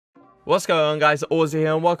What's going on, guys? Auzio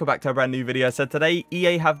here and welcome back to a brand new video. So today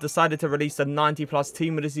EA have decided to release the 90 plus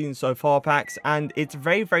team of the season so far packs, and it's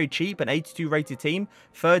very cheap. An 82 rated team,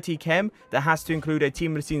 30 chem, that has to include a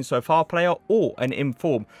team of the season so far player or an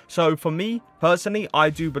inform. So for me personally, I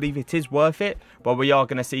do believe it is worth it, but we are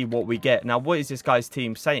going to see what we get. Now, what is this guy's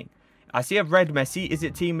team saying? I see a red Messi. Is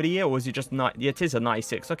it team of the year or is it just yeah, it is a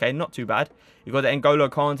 96. Okay, not too bad. You got the N'Golo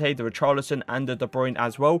Kante, the Richarlison, and the De Bruyne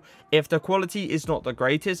as well. If the quality is not the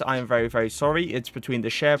greatest, I am very sorry. It's between the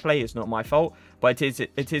share play. It's not my fault, but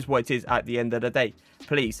it is what it is at the end of the day.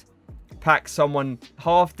 Please pack someone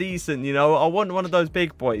half decent. You know, I want one of those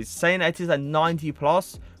big boys. Saying it is a 90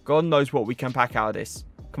 plus. God knows what we can pack out of this.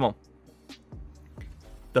 Come on.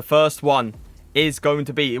 The first one is going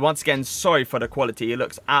to be, once again, sorry for the quality, it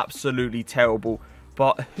looks absolutely terrible,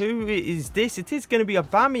 but who is this? It is going to be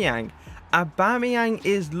Aubameyang. Aubameyang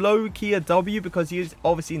is low-key a W because he is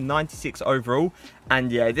obviously 96 overall,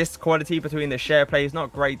 and yeah, this quality between the share play is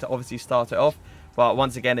not great to obviously start it off, but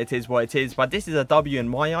once again, it is what it is. But this is a W in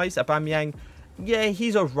my eyes. Aubameyang, yeah,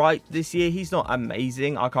 he's alright this year. He's not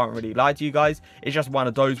amazing, I can't really lie to you guys. It's just one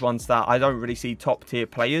of those ones that I don't really see top tier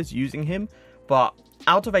players using him, but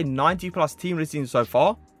out of a 90 plus team listing so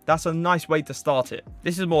far, that's a nice way to start it.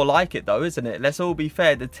 This is more like it though, isn't it? Let's all be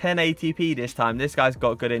fair, the 1080p this time. This guy's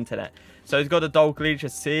got good internet. So he's got a dual glitch to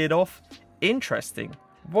see it off. Interesting.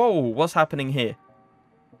 Whoa, what's happening here?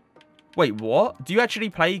 Wait, what? Do you actually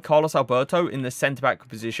play Carlos Alberto in the centre-back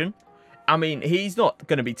position? I mean, he's not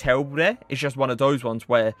going to be terrible there. It's just one of those ones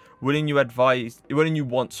where wouldn't you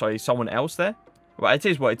want someone else there? Well, it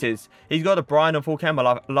is what it is. He's got a Brian and full chem.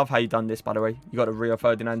 I love how you done this, by the way. You got a Rio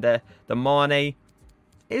Ferdinand there. The Mane.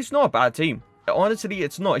 It's not a bad team. Honestly,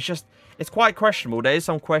 it's not. It's just, it's quite questionable. There is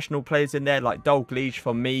some questionable players in there, like Dalglish.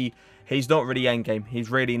 For me, he's not really endgame.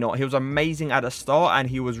 He's really not. He was amazing at the start, and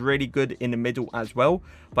he was really good in the middle as well.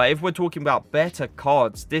 But if we're talking about better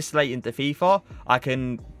cards this late into FIFA, I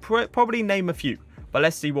can probably name a few. But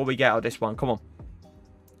let's see what we get out of this one. Come on.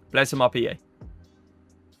 Bless him up, EA.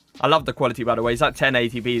 I love the quality, by the way. It's like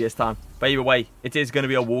 1080p this time. But either way, it is going to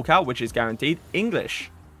be a walkout, which is guaranteed.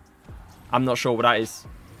 English. I'm not sure what that is.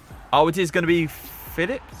 Oh, it is going to be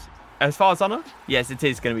Phillips? As far as I know? Yes, it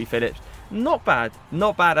is going to be Phillips. Not bad.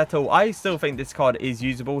 Not bad at all. I still think this card is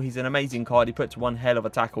usable. He's an amazing card. He puts one hell of a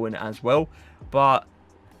tackle in it as well. But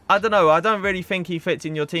I don't know. I don't really think he fits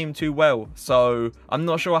in your team too well. So I'm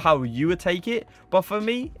not sure how you would take it. But for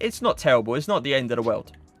me, it's not terrible. It's not the end of the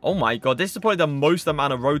world. Oh my god, this is probably the most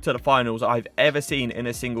amount of road to the finals I've ever seen in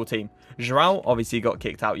a single team. João obviously got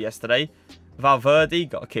kicked out yesterday. Valverde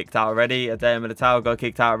got kicked out already. Adem Militao got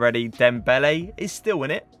kicked out already. Dembele is still in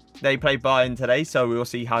it. They play Bayern today, so we'll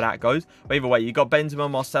see how that goes. But either way, you got Benzema,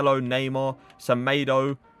 Marcelo, Neymar,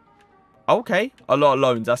 Semedo. Okay, a lot of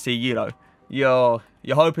loans. I see, you know. You're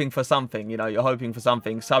hoping for something, you know. You're hoping for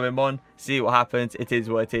something. Sub him on, see what happens. It is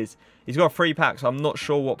what it is. He's got 3 packs. I'm not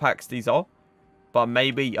sure what packs these are. But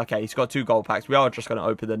maybe, okay, he's got 2 gold packs. We are just going to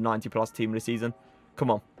open the 90 plus team of the season.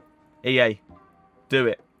 Come on. EA, do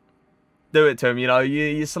it. Do it to him, you know.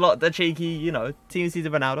 You slot the cheeky, you know, team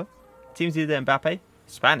season Ronaldo. Team season Mbappe.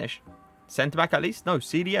 Spanish. Centre back at least? No,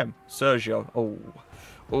 CDM. Sergio.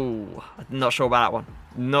 Oh, not sure about that one.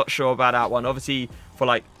 Not sure about that one. Obviously, for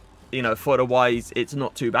like, you know, footer-wise, it's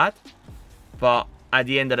not too bad. But at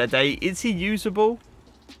the end of the day, is he usable?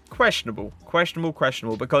 Questionable,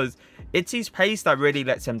 because it's his pace that really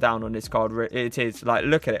lets him down on this card. It is, like,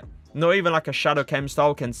 look at it. Not even like a Shadow Chem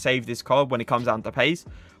style can save this card when it comes down to pace.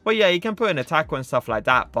 Well, yeah, he can put in a tackle and stuff like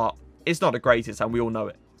that, but it's not the greatest, and we all know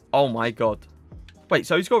it. Oh my god. Wait,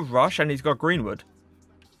 so he's got Rush and he's got Greenwood.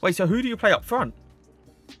 Wait, so who do you play up front?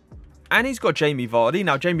 And he's got Jamie Vardy.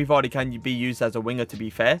 Now, Jamie Vardy can be used as a winger, to be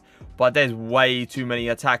fair, but there's way too many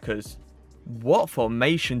attackers. What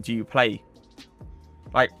formation do you play?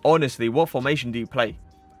 Like, honestly, what formation do you play?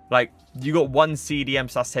 Like, you got one CDM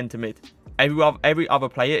 / centre mid. Every other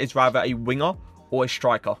player is rather a winger or a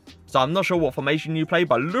striker. So I'm not sure what formation you play,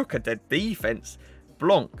 but look at the defense.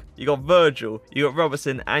 Blanc, you got Virgil, you got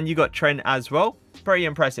Robertson, and you got Trent as well. Pretty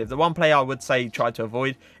impressive. The one player I would say try to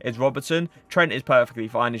avoid is Robertson. Trent is perfectly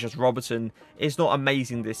fine. It's just Robertson is not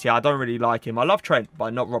amazing this year. I don't really like him. I love Trent,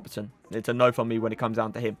 but not Robertson. It's a no for me when it comes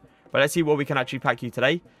down to him. But let's see what we can actually pack you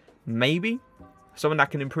today. Maybe someone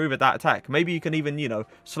that can improve at that attack. Maybe you can even, you know,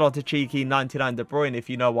 slot a cheeky 99 De Bruyne, if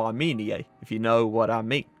you know what I mean, EA. If you know what I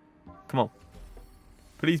mean. Come on.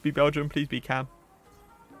 Please be Belgium. Please be Cam.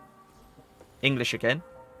 English again.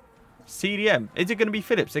 CDM. Is it going to be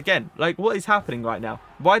Phillips again? Like, what is happening right now?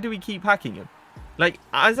 Why do we keep hacking him? Like,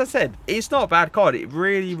 as I said, it's not a bad card. It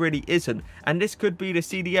really, really isn't. And this could be the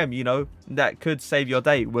CDM, you know, that could save your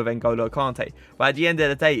day with N'Golo Kante. But at the end of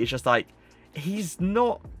the day, it's just like, he's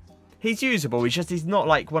not... He's usable. He's not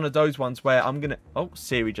like one of those ones where I'm going to... Oh,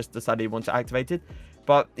 Siri just decided he wants to activate it.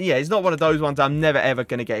 But, yeah, it's not one of those ones I'm never, ever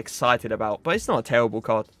going to get excited about. But it's not a terrible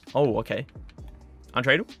card. Oh, okay.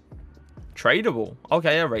 Untradeable? Tradable.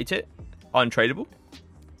 Okay, I rate it. Untradeable.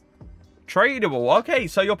 Tradable. Okay,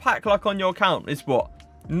 so your pack luck on your account is what?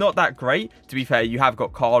 Not that great. To be fair, you have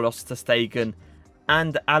got Carlos, ter Stegen,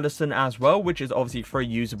 and Alisson as well, which is obviously 3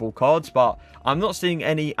 usable cards. But I'm not seeing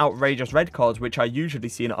any outrageous red cards, which I usually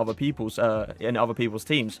see in other people's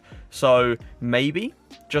teams. So maybe,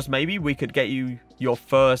 just maybe, we could get you your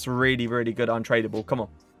first really, really good untradeable. Come on,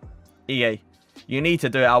 EA, you need to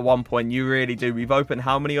do it at one point. You really do. We've opened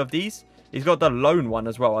how many of these? He's got the lone one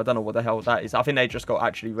as well. I don't know what the hell that is. I think they just got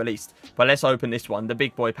actually released. But let's open this one. The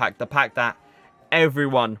big boy pack. The pack that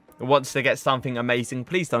everyone wants to get something amazing.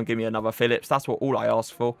 Please don't give me another Phillips. That's all I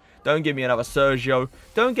ask for. Don't give me another Sergio.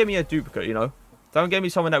 Don't give me a duplicate, you know. Don't give me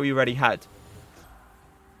someone that we already had.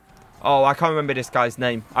 Oh, I can't remember this guy's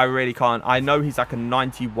name. I really can't. I know he's like a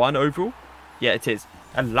 91 overall. Yeah, it is.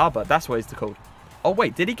 A Laba. That's what it's called. Oh,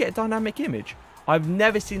 wait. Did he get a dynamic image? I've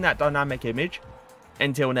never seen that dynamic image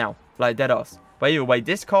until now. Like, dead ass. But either way,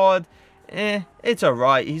 this card, it's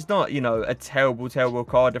alright. He's not, you know, a terrible, terrible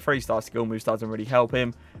card. The 3-star skill moves doesn't really help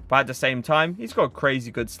him. But at the same time, he's got crazy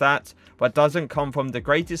good stats, but doesn't come from the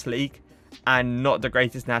greatest league and not the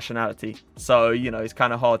greatest nationality. So, you know, it's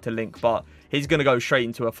kind of hard to link, but he's going to go straight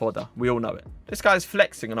into a fodder. We all know it. This guy's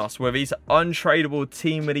flexing on us with his untradeable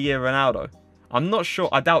Team of the Year Ronaldo. I'm not sure.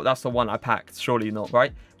 I doubt that's the one I packed. Surely not,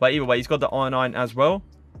 right? But either way, he's got the R9 as well.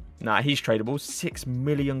 Nah, he's tradable. 6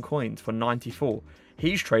 million coins for 94.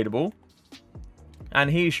 He's tradable. And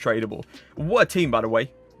he's tradable. What a team, by the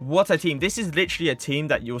way. What a team. This is literally a team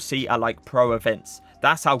that you'll see at, like, pro events.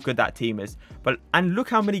 That's how good that team is. And look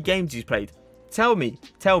how many games he's played. Tell me.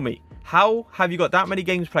 How have you got that many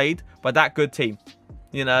games played by that good team?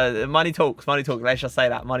 You know, money talks. Money talks. Let's just say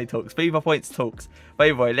that. Money talks. FIFA points talks. But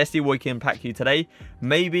anyway, let's see what we can pack you today.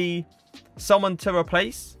 Maybe someone to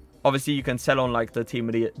replace. Obviously, you can sell on, like, the team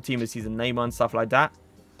of season name and stuff like that.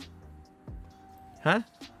 Huh?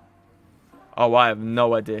 Oh, I have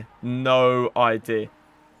no idea. No idea.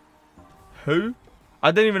 Who?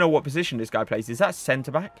 I don't even know what position this guy plays. Is that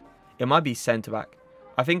centre-back? It might be centre-back.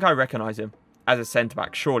 I think I recognise him as a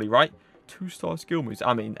centre-back, surely, right? 2-star skill moves.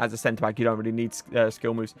 I mean, as a centre-back, you don't really need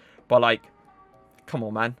skill moves. But, like, come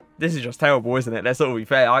on, man. This is just terrible, isn't it? Let's all be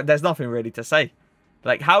fair. There's nothing really to say.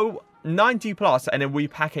 Like, how... 90 plus and then we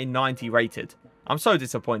pack a 90 rated. I'm so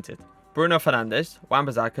disappointed. Bruno Fernandes,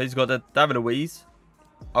 Wan-Bissaka, he's got the David Luiz.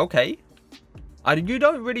 Okay. You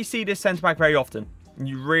don't really see this centre back very often.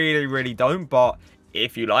 You really, really don't. But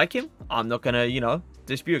if you like him, I'm not going to, you know,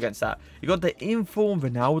 dispute against that. You got the Inform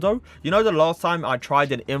Ronaldo. You know, the last time I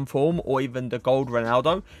tried an Inform or even the Gold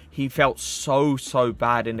Ronaldo, he felt so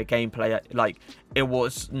bad in the gameplay. Like, it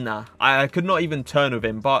was, nah. I could not even turn with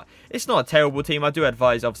him. But it's not a terrible team. I do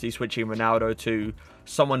advise, obviously, switching Ronaldo to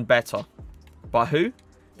someone better. But who?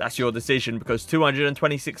 That's your decision, because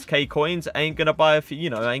 226k coins ain't gonna buy a few, you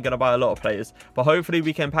know, ain't gonna buy a lot of players. But hopefully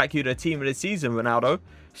we can pack you the team of the season, Ronaldo.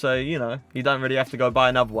 So, you know, you don't really have to go buy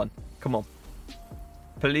another one. Come on.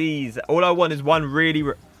 Please. All I want is one really...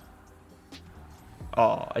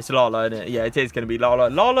 Oh, it's Lala, isn't it? Yeah, it is going to be Lala.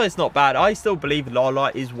 Lala is not bad. I still believe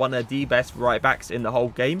Lala is one of the best right backs in the whole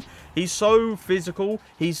game. He's so physical.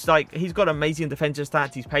 He's got amazing defensive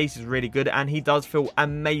stats. His pace is really good. And he does feel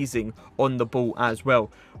amazing on the ball as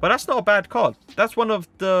well. But that's not a bad card. That's one of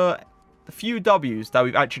the few W's that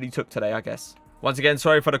we've actually took today, I guess. Once again,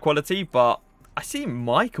 sorry for the quality, but I see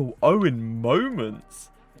Michael Owen moments.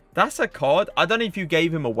 That's a card. I don't know if you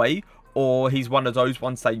gave him away or he's one of those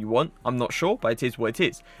ones that you want. I'm not sure, but it is what it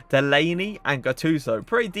is. Delaney and Gattuso.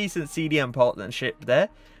 Pretty decent CDM partnership there.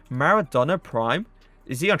 Maradona Prime.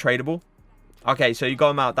 Is he untradeable? Okay, so you got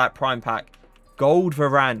him out that Prime pack. Gold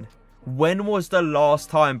Varane. When was the last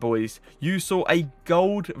time, boys, you saw a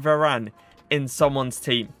gold Varane in someone's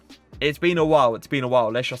team? It's been a while. It's been a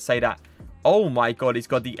while. Let's just say that. Oh my god, he's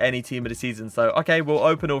got the any team of the season. So, okay, we'll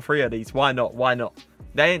open all 3 of these. Why not? Why not?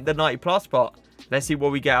 They ain't the 90 plus, but let's see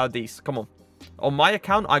what we get out of these. Come on. On my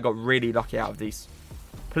account, I got really lucky out of these.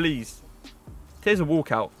 Please. Here's a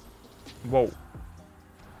walkout. Whoa.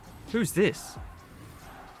 Who's this?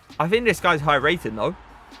 I think this guy's high rated, though.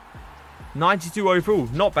 92 overall.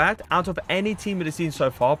 Not bad. Out of any team of the season so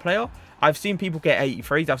far, player, I've seen people get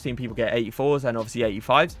 83s. I've seen people get 84s and obviously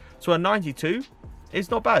 85s. So a 92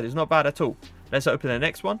 is not bad. It's not bad at all. Let's open the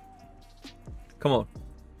next one. Come on.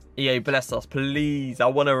 EA, bless us, please. I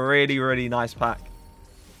want a really, really nice pack.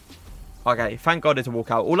 Okay, thank God it's a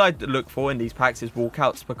walkout. All I look for in these packs is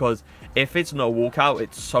walkouts, because if it's not a walkout,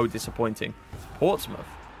 it's so disappointing. Portsmouth.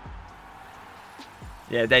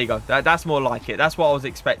 Yeah, there you go. That's more like it. That's what I was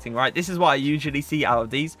expecting, right? This is what I usually see out of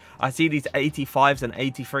these. I see these 85s and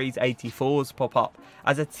 83s, 84s pop up.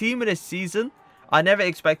 As a team of this season, I never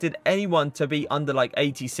expected anyone to be under like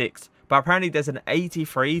 86. But apparently there's an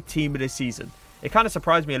 83 team of this season. It kind of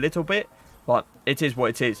surprised me a little bit, but it is what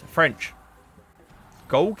it is. French.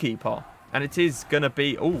 Goalkeeper. And it is going to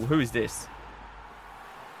be... Oh, who is this?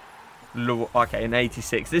 Okay, an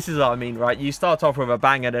 86. This is what I mean, right? You start off with a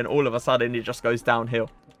bang and then all of a sudden it just goes downhill.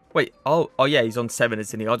 Wait, oh yeah, he's on 7,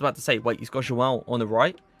 isn't he? I was about to say, wait, he's got João on the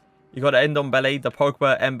right. You got Ndombele, the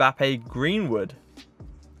Pogba, Mbappe, Greenwood.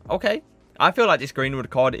 Okay. I feel like this Greenwood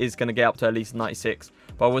card is going to get up to at least 96.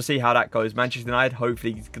 But we'll see how that goes. Manchester United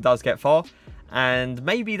hopefully does get far. And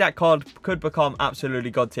maybe that card could become absolutely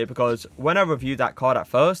god tier, because when I reviewed that card at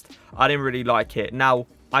first, I didn't really like it. Now,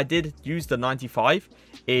 I did use the 95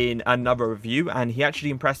 in another review, and he actually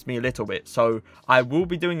impressed me a little bit. So I will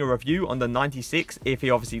be doing a review on the 96 if he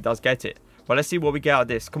obviously does get it. But let's see what we get out of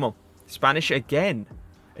this. Come on. Spanish again.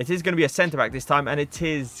 It is going to be a centre-back this time, and it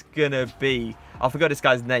is going to be... I forgot this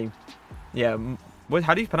guy's name. Yeah,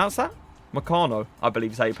 how do you pronounce that? Meccano, I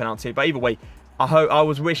believe is how you pronounce it. But either way, I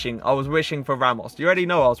was wishing for Ramos. You already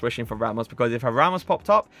know I was wishing for Ramos, because if a Ramos popped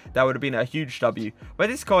up, that would have been a huge W. But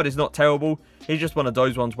this card is not terrible. He's just one of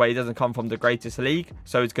those ones where he doesn't come from the greatest league,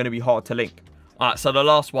 so it's going to be hard to link. Alright, so the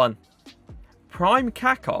last one. Prime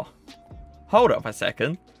Kaká. Hold up a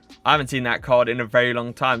second. I haven't seen that card in a very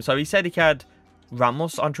long time. So he said he had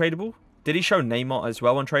Ramos untradeable. Did he show Neymar as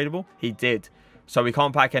well untradeable? He did. So we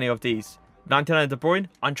can't pack any of these. 99 De Bruyne,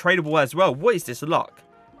 untradeable as well. What is this luck?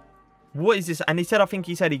 What is this? And he said, I think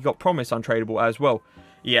he said he got Promise untradeable as well.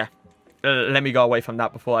 Yeah. Let me go away from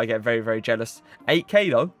that before I get very, very jealous.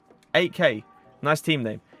 8k though. 8k. Nice team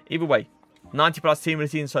name. Either way, 90 plus team of the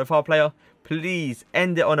season so far, player. Please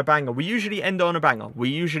end it on a banger. We usually end it on a banger. We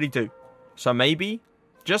usually do. So maybe,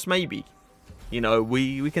 just maybe, you know,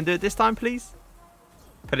 we can do it this time, please.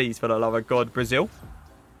 Please, for the love of God. Brazil.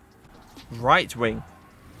 Right wing.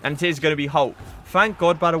 And it is going to be Hulk. Thank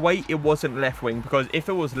God, by the way, it wasn't left wing. Because if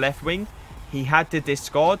it was left wing, he had to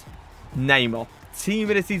discard Neymar. Team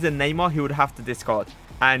of the season Neymar, he would have to discard.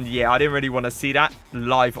 And yeah, I didn't really want to see that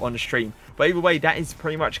live on the stream. But either way, that is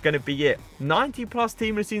pretty much going to be it. 90 plus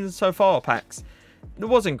team of the season so far packs. It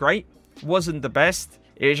wasn't great. Wasn't the best.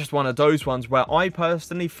 It was just one of those ones where I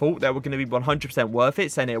personally thought they were going to be 100% worth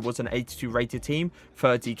it. Saying it was an 82 rated team,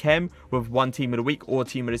 30 chem with one team of the week or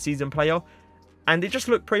team of the season player. And it just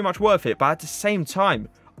looked pretty much worth it. But at the same time,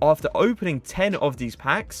 after opening 10 of these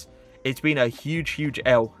packs, it's been a huge, huge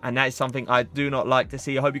L. And that is something I do not like to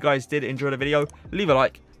see. I hope you guys did enjoy the video. Leave a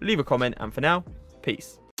like, leave a comment. And for now,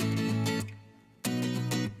 peace.